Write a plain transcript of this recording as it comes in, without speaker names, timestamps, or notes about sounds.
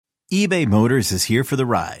eBay Motors is here for the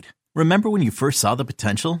ride. Remember when you first saw the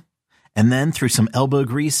potential? And then through some elbow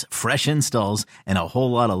grease, fresh installs, and a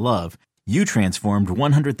whole lot of love, you transformed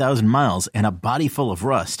 100,000 miles and a body full of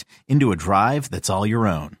rust into a drive that's all your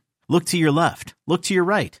own. Look to your left. Look to your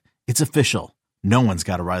right. It's official. No one's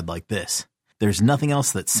got a ride like this. There's nothing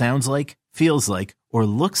else that sounds like, feels like, or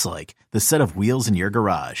looks like the set of wheels in your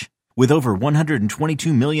garage. With over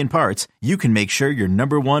 122 million parts, you can make sure your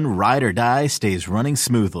number one ride or die stays running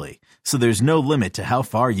smoothly. So there's no limit to how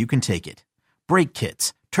far you can take it. Brake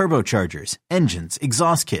kits, turbochargers, engines,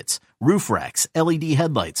 exhaust kits, roof racks, LED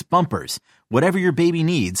headlights, bumpers, whatever your baby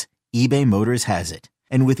needs, eBay Motors has it.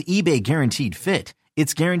 And with eBay Guaranteed Fit,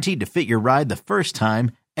 it's guaranteed to fit your ride the first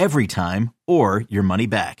time, every time, or your money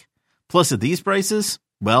back. Plus at these prices,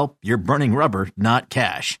 well, you're burning rubber, not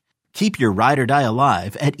cash. Keep your ride or die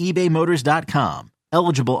alive at ebaymotors.com.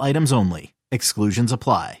 Eligible items only. Exclusions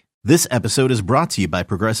apply. This episode is brought to you by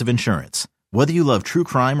Progressive Insurance. Whether you love true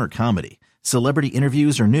crime or comedy, celebrity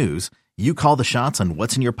interviews or news, you call the shots on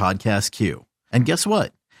what's in your podcast queue. And guess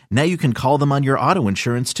what? Now you can call them on your auto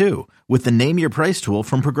insurance too with the Name Your Price tool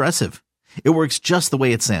from Progressive. It works just the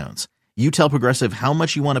way it sounds. You tell Progressive how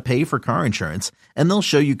much you want to pay for car insurance, and they'll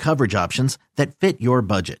show you coverage options that fit your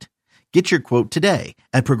budget. Get your quote today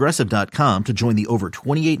at Progressive.com to join the over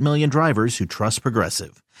 28 million drivers who trust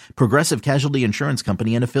Progressive. Progressive Casualty Insurance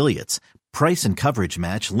Company and Affiliates. Price and coverage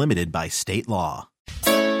match limited by state law.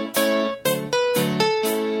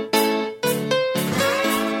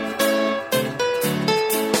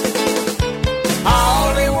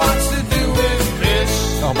 All he wants to do is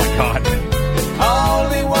fish. Oh, my God. All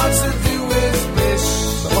he wants to do is fish.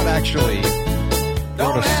 Someone actually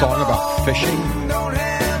wrote a song about fishing.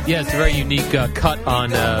 Yeah, it's a very unique cut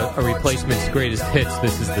on a replacement's greatest hits.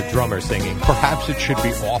 This is the drummer singing. Perhaps it should be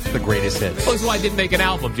off the greatest hits. That's why I didn't make an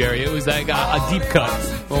album, Jerry. It was like a deep cut.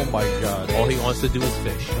 Oh, my God. All he wants to do is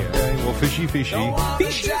fish. Here. Okay, well, fishy.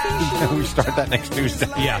 We start that next Tuesday.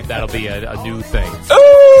 Yeah, that'll be a new thing.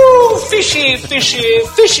 Ooh, fishy, fishy,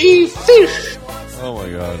 fishy, fish. Oh, my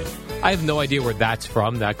God. I have no idea where that's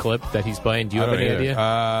from, that clip that he's playing. Do you have any idea?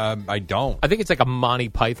 I don't. I think it's like a Monty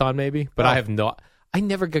Python, maybe, but I have no... I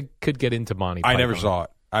never could get into Monty Python. I never saw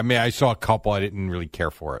it. I mean, I saw a couple. I didn't really care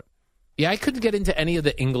for it. Yeah, I couldn't get into any of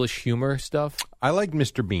the English humor stuff. I liked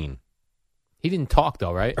Mr. Bean. He didn't talk,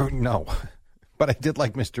 though, right? Oh, no. But I did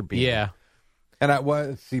like Mr. Bean. Yeah. And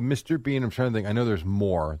Mr. Bean, I'm trying to think. I know there's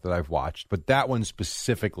more that I've watched, but that one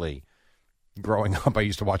specifically, growing up, I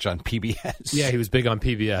used to watch on PBS. Yeah, he was big on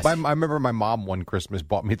PBS. I remember my mom one Christmas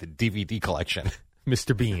bought me the DVD collection.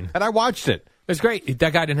 Mr. Bean. And I watched it. It was great.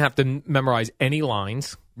 That guy didn't have to memorize any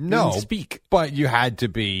lines. No. He didn't speak. But you had to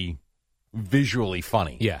be visually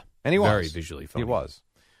funny. Yeah. And he was. Very visually funny. He was.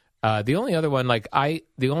 The only other one,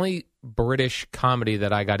 the only British comedy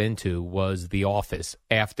that I got into was The Office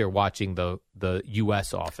after watching the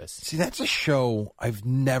U.S. Office. See, that's a show I've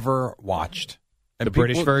never watched. And The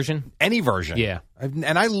British version? Any version. Yeah.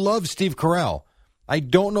 And I love Steve Carell. I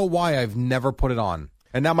don't know why I've never put it on.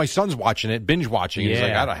 And now my son's watching it, binge watching. Yeah. He's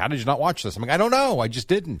like, how did you not watch this? I'm like, I don't know. I just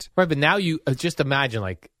didn't. Right, but now you just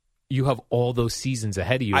imagine, you have all those seasons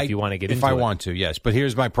ahead of you if you want to get into it. If I want to, yes. But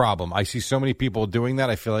here's my problem. I see so many people doing that.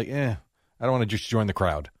 I feel like, I don't want to just join the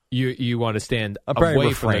crowd. You want to stand I'll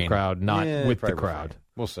away from the crowd, not with the crowd. Refrain.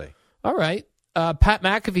 We'll see. All right. Pat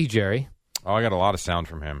McAfee, Jerry. Oh, I got a lot of sound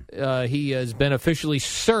from him. He has been officially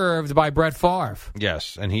served by Brett Favre.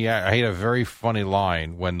 Yes, and he had a very funny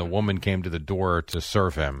line when the woman came to the door to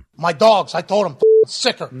serve him. My dogs, I told him,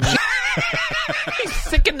 sicker. He's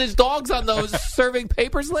sicking his dogs on those serving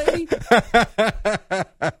papers, lady.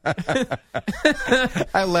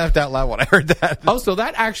 I laughed out loud when I heard that. Oh, so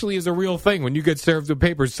that actually is a real thing. When you get served with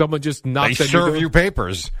papers, someone just knocks They at your serve door. you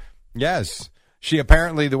papers. Yes. She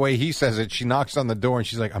apparently, the way he says it, she knocks on the door and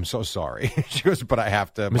she's like, I'm so sorry. She goes, but I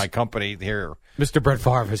have to, my company here. Mr. Brett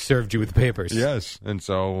Favre has served you with papers. Yes. And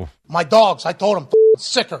so. My dogs, I told him,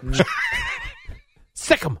 sicker.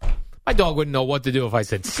 Sick him. My dog wouldn't know what to do if I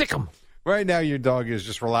said sick him. Right now, your dog is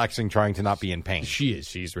just relaxing, trying to not be in pain. She is.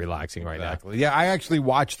 She's relaxing right now. Yeah, I actually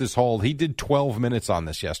watched this he did 12 minutes on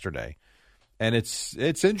this yesterday. And it's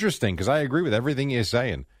interesting because I agree with everything he's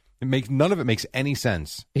saying. None of it makes any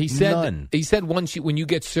sense. He said. None. He said when you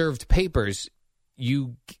get served papers,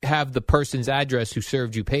 you have the person's address who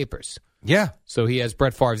served you papers. Yeah. So he has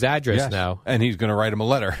Brett Favre's address now, and he's going to write him a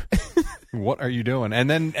letter. What are you doing? And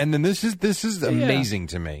then this is amazing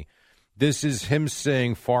to me. This is him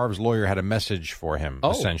saying Favre's lawyer had a message for him,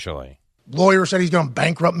 essentially. Lawyer said he's going to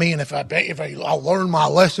bankrupt me, and I'll learn my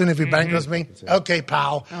lesson if he bankrupts me. Okay,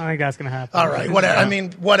 pal. I don't think that's going to happen. All right, whatever. I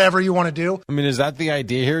mean, whatever you want to do. I mean, is that the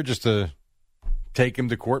idea here? Just to take him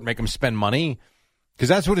to court, make him spend money? Because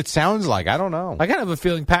that's what it sounds like. I don't know. I kind of have a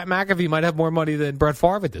feeling Pat McAfee might have more money than Brett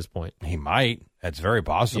Favre at this point. He might. That's very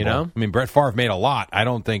possible. You know? I mean, Brett Favre made a lot. I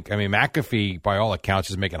don't think. I mean, McAfee, by all accounts,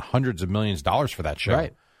 is making hundreds of millions of dollars for that show.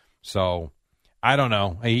 Right. So I don't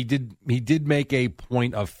know. He did make a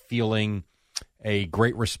point of feeling a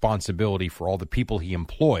great responsibility for all the people he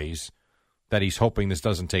employs, that he's hoping this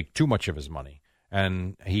doesn't take too much of his money.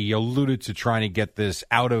 And he alluded to trying to get this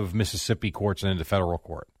out of Mississippi courts and into federal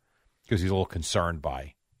court because he's a little concerned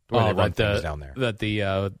by the way they run things down there. That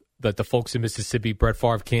the folks in Mississippi, Brett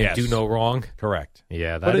Favre can't do no wrong. Correct.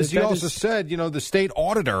 Yeah. But as he also said, the state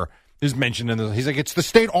auditor is mentioned in this. He's like, it's the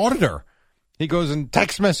state auditor. He goes in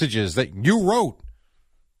text messages that you wrote.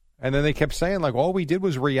 And then they kept saying, like, all we did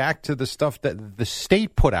was react to the stuff that the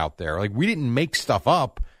state put out there. Like, we didn't make stuff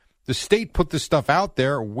up. The state put this stuff out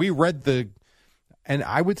there. We read and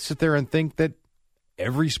I would sit there and think that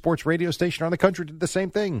every sports radio station around the country did the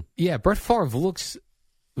same thing. Yeah, Brett Favre looks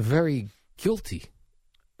very guilty.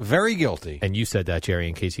 Very guilty. And you said that, Jerry,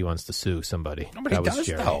 in case he wants to sue somebody. Nobody does,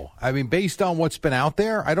 though. I mean, based on what's been out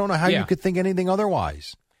there, I don't know how you could think anything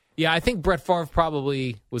otherwise. Yeah, I think Brett Favre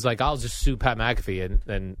probably was like, I'll just sue Pat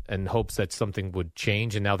McAfee and hopes that something would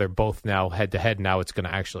change. And now they're both now head-to-head. Now it's going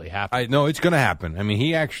to actually happen. No, it's going to happen. I mean,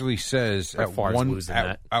 he actually says at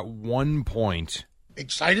one point.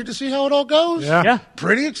 Excited to see how it all goes? Yeah.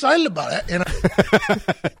 Pretty excited about it.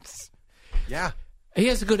 Yeah. He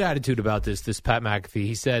has a good attitude about this Pat McAfee.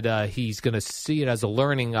 He said he's going to see it as a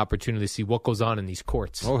learning opportunity to see what goes on in these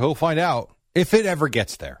courts. Oh, he'll find out if it ever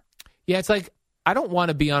gets there. Yeah, it's like, I don't want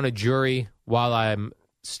to be on a jury while I'm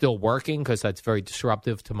still working because that's very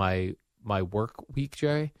disruptive to my work week,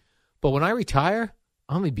 Jerry. But when I retire,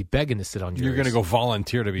 I'm going to be begging to sit on juries. You're going to go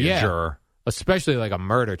volunteer to be a juror. Especially like a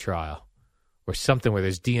murder trial or something where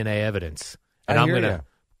there's DNA evidence. And I'm going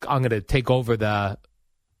to take over the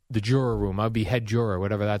juror room. I'll be head juror,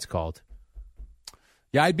 whatever that's called.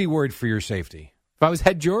 Yeah, I'd be worried for your safety. If I was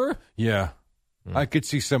head juror? Yeah. I could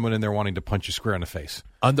see someone in there wanting to punch you square in the face.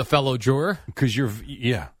 On the fellow juror? Because I'm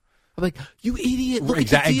like, you idiot, look at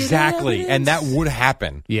the DNA exactly. evidence. And that would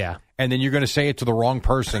happen. Yeah. And then you're going to say it to the wrong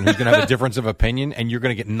person who's going to have a difference of opinion, and you're going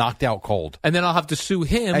to get knocked out cold. And then I'll have to sue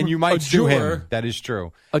him. And you might sue him. That is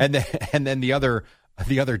true. And then the other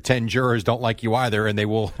 10 jurors don't like you either, and they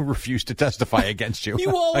will refuse to testify against you.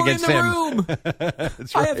 You all were in the room.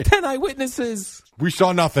 That's right. I have 10 eyewitnesses. We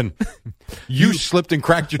saw nothing. You slipped and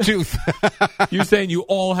cracked your tooth. You're saying you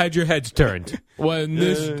all had your heads turned when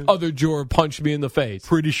this other juror punched me in the face.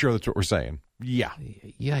 Pretty sure that's what we're saying. Yeah.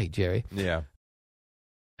 Yeah, Jerry. Yeah.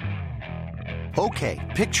 Okay,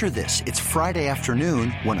 picture this. It's Friday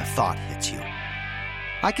afternoon when a thought hits you.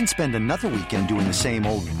 I can spend another weekend doing the same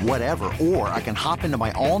old whatever, or I can hop into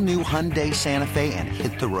my all-new Hyundai Santa Fe and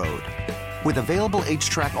hit the road. With available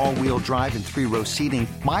H-Track all-wheel drive and 3-row seating,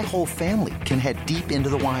 my whole family can head deep into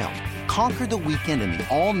the wild. Conquer the weekend in the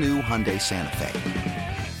all-new Hyundai Santa Fe.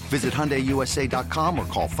 Visit HyundaiUSA.com or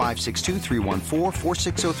call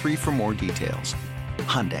 562-314-4603 for more details.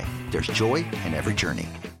 Hyundai, there's joy in every journey.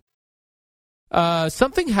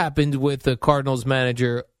 Something happened with the Cardinals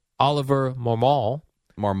manager, Oliver Marmol.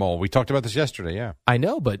 We talked about this yesterday, yeah. I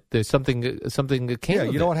know, but there's something that came Yeah,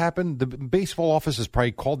 of you know what happened? The baseball office has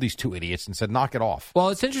probably called these two idiots and said, knock it off. Well,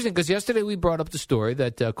 it's interesting because yesterday we brought up the story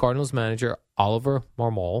that Cardinals manager Oliver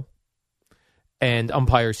Marmol and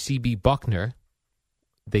umpire C.B. Buckner,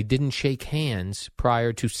 they didn't shake hands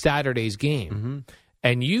prior to Saturday's game. Mm-hmm.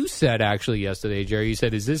 And you said actually yesterday, Jerry, you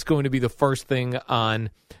said, is this going to be the first thing on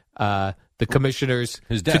the commissioner's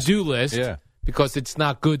to-do list? Yeah. Because it's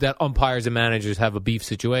not good that umpires and managers have a beef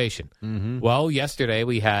situation. Mm-hmm. Well, yesterday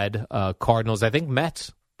we had Cardinals, I think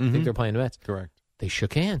Mets. Mm-hmm. I think they're playing the Mets. Correct. They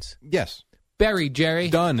shook hands. Yes. Buried, Jerry.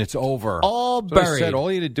 Done. It's over. All so buried. I said,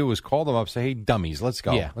 all you had to do was call them up, say, hey, dummies, let's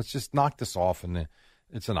go. Yeah. Let's just knock this off, and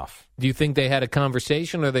it's enough. Do you think they had a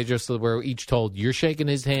conversation, or they just were each told, you're shaking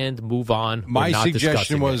his hand, move on? My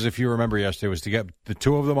suggestion was, if you remember yesterday, was to get the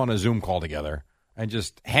two of them on a Zoom call together and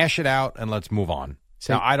just hash it out, and let's move on.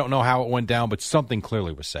 Now, I don't know how it went down, but something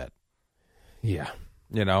clearly was said. Yeah.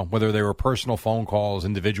 You know, whether they were personal phone calls,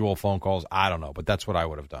 individual phone calls, I don't know, but that's what I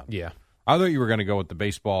would have done. Yeah. I thought you were going to go with the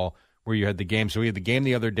baseball where you had the game. So we had the game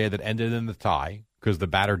the other day that ended in the tie because the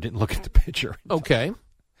batter didn't look at the pitcher. Okay.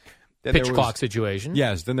 Pitch clock situation.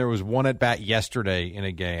 Yes. Then there was one at bat yesterday in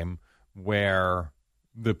a game where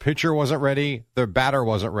the pitcher wasn't ready, the batter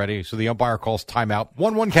wasn't ready, so the umpire calls timeout.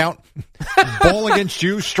 1-1 count. Ball against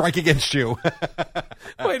you, strike against you.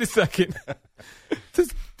 Wait a second.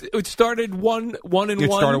 It started 1-1.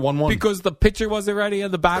 It started 1-1 because the pitcher wasn't ready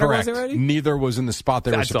and the batter wasn't ready. Neither was in the spot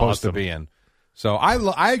they were supposed to be in. So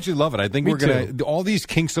I actually love it. I think Me we're going to – all these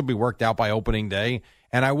kinks will be worked out by opening day.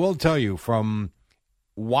 And I will tell you, from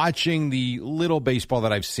watching the little baseball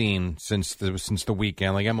that I've seen since the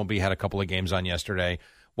weekend, like MLB had a couple of games on yesterday,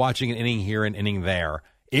 watching an inning here and inning there,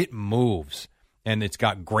 it moves. And it's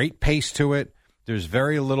got great pace to it. There's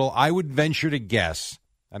very little – I would venture to guess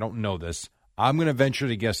 – I don't know this – I'm going to venture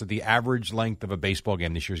to guess that the average length of a baseball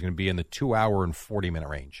game this year is going to be in the 2 hour and 40-minute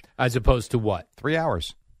range. As opposed to what? 3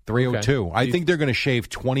 hours. 3:02. Okay. I think they're going to shave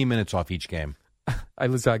 20 minutes off each game. I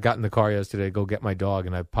got in the car yesterday to go get my dog,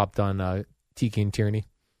 and I popped on Tiki and Tierney.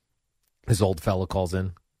 His old fella calls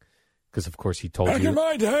in because, of course, he told you. Back in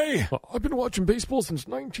my day. I've been watching baseball since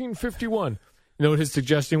 1951. You know what his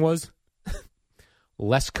suggestion was?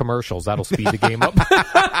 Less commercials. That'll speed the game up.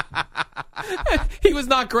 He was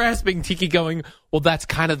not grasping Tiki going, well, that's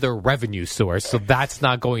kind of their revenue source, so that's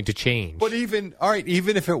not going to change. But even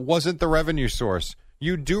if it wasn't the revenue source,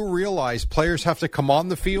 you do realize players have to come on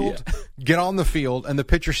the field, get on the field, and the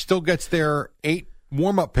pitcher still gets their 8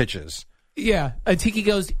 warm-up pitches. Yeah. And Tiki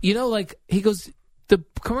goes, he goes, the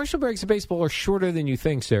commercial breaks of baseball are shorter than you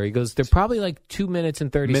think, sir. He goes, they're probably like 2 minutes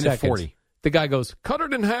and 30 seconds. 40. The guy goes, cut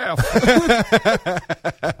it in half.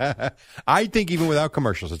 I think even without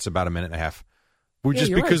commercials, it's about a minute and a half.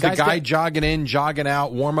 Just you're because right. the guy jogging in, jogging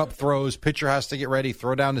out, warm-up throws, pitcher has to get ready,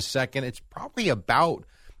 throw down to second. It's probably about,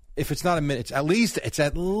 if it's not a minute, it's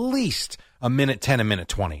at least a minute 10, a minute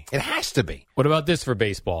 20. It has to be. What about this for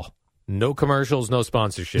baseball? No commercials, no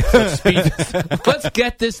sponsorships. Let's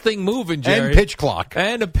get this thing moving, Jerry. And pitch clock.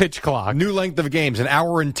 And a pitch clock. New length of games, an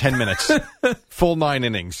hour and 10 minutes. Full 9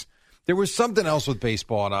 innings. There was something else with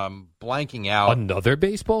baseball, and I'm blanking out. Another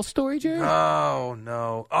baseball story, Jerry? Oh,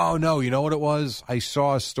 no. You know what it was? I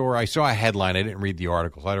saw a story. I saw a headline. I didn't read the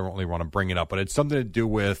article, so I don't really want to bring it up. But it's something to do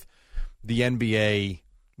with the NBA.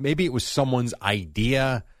 Maybe it was someone's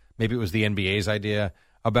idea. Maybe it was the NBA's idea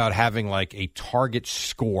about having like a target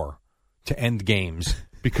score to end games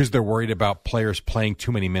because they're worried about players playing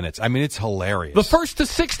too many minutes. I mean, it's hilarious. The first to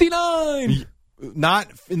 69. Not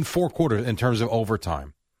in 4 quarters in terms of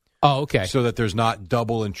overtime. Oh, okay. So that there's not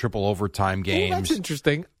double and triple overtime games. Well, that's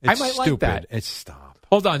interesting. It's I might stupid. like that. It's stop.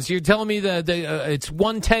 Hold on. So you're telling me that it's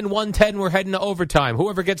 110, we're heading to overtime.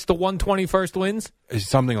 Whoever gets the 121st wins? It's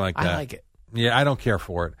something like that. I like it. Yeah, I don't care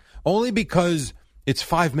for it. Only because it's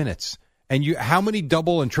 5 minutes. And how many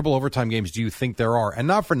double and triple overtime games do you think there are? And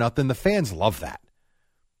not for nothing, the fans love that.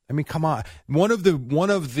 I mean, come on. One of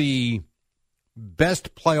the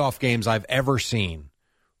best playoff games I've ever seen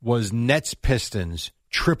was Nets-Pistons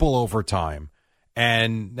triple overtime.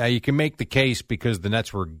 And now you can make the case because the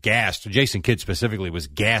Nets were gassed. Jason Kidd specifically was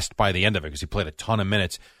gassed by the end of it because he played a ton of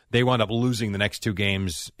minutes. They wound up losing the next 2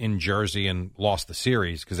 games in Jersey and lost the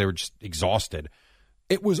series because they were just exhausted.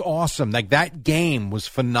 It was awesome. Like, that game was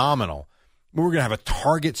phenomenal. We were going to have a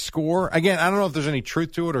target score. Again, I don't know if there's any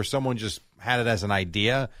truth to it or someone just had it as an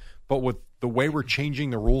idea. But with the way we're changing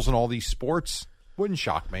the rules in all these sports, wouldn't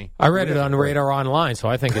shock me. I read it on Radar Online, so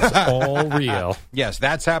I think it's all real. Yes,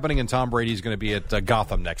 that's happening, and Tom Brady's going to be at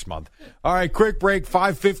Gotham next month. All right, quick break,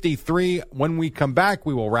 5:53. When we come back,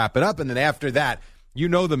 we will wrap it up, and then after that, you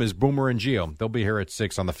know them as Boomer and Gio. They'll be here at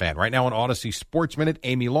 6 on the Fan. Right now on Odyssey Sports Minute,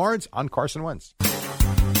 Amy Lawrence on Carson Wentz.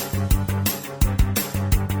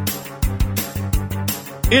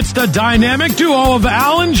 It's the dynamic duo of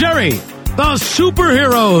Al and Jerry, the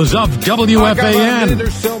superheroes of WFAN. About a minute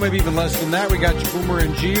or so, maybe even less than that. We got Boomer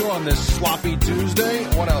and Gio on this sloppy Tuesday.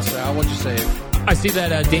 What else, Al? What'd you say? I see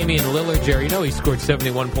that Damian Lillard, Jerry, he scored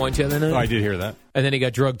 71 points the other night. Oh, I did hear that. And then he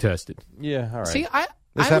got drug tested. Yeah, all right. See,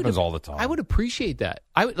 this happens all the time. I would appreciate that.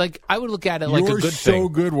 I would look at it like You're a good so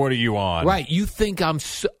thing. good. What are you on? Right. You think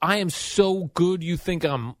I am so good. You think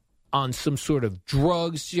I'm on some sort of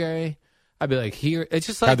drugs, Jerry. I'd be like, here. It's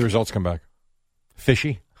just like. How'd the results come back?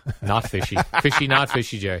 Fishy? Not fishy. Fishy, not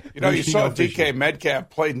fishy, Jerry. You saw DK Metcalf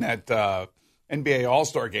played in that NBA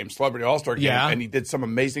All-Star game, Celebrity All-Star game, and he did some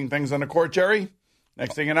amazing things on the court, Jerry.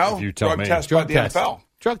 Next thing you know, drug test by the NFL.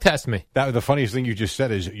 Drug test me. The funniest thing you just said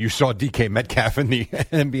is you saw DK Metcalf in the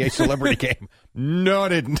NBA Celebrity game. No, I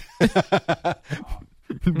didn't.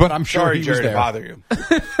 But I'm sure Sorry, he Jerry, was there. to bother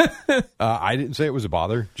you. I didn't say it was a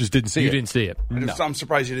bother. Just didn't see it. You didn't see it. No. I'm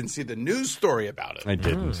surprised you didn't see the news story about it. I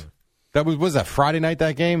didn't. That was that Friday night,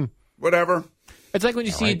 that game? Whatever. It's like when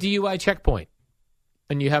you see a DUI checkpoint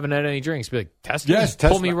and you haven't had any drinks. Be like, test me. Yes,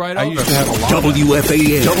 pull me right I over. used to have a lot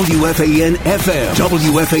WFAN, WFAN FM,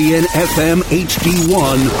 WFAN FM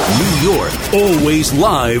HD1, New York. Always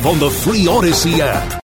live on the free Odyssey app.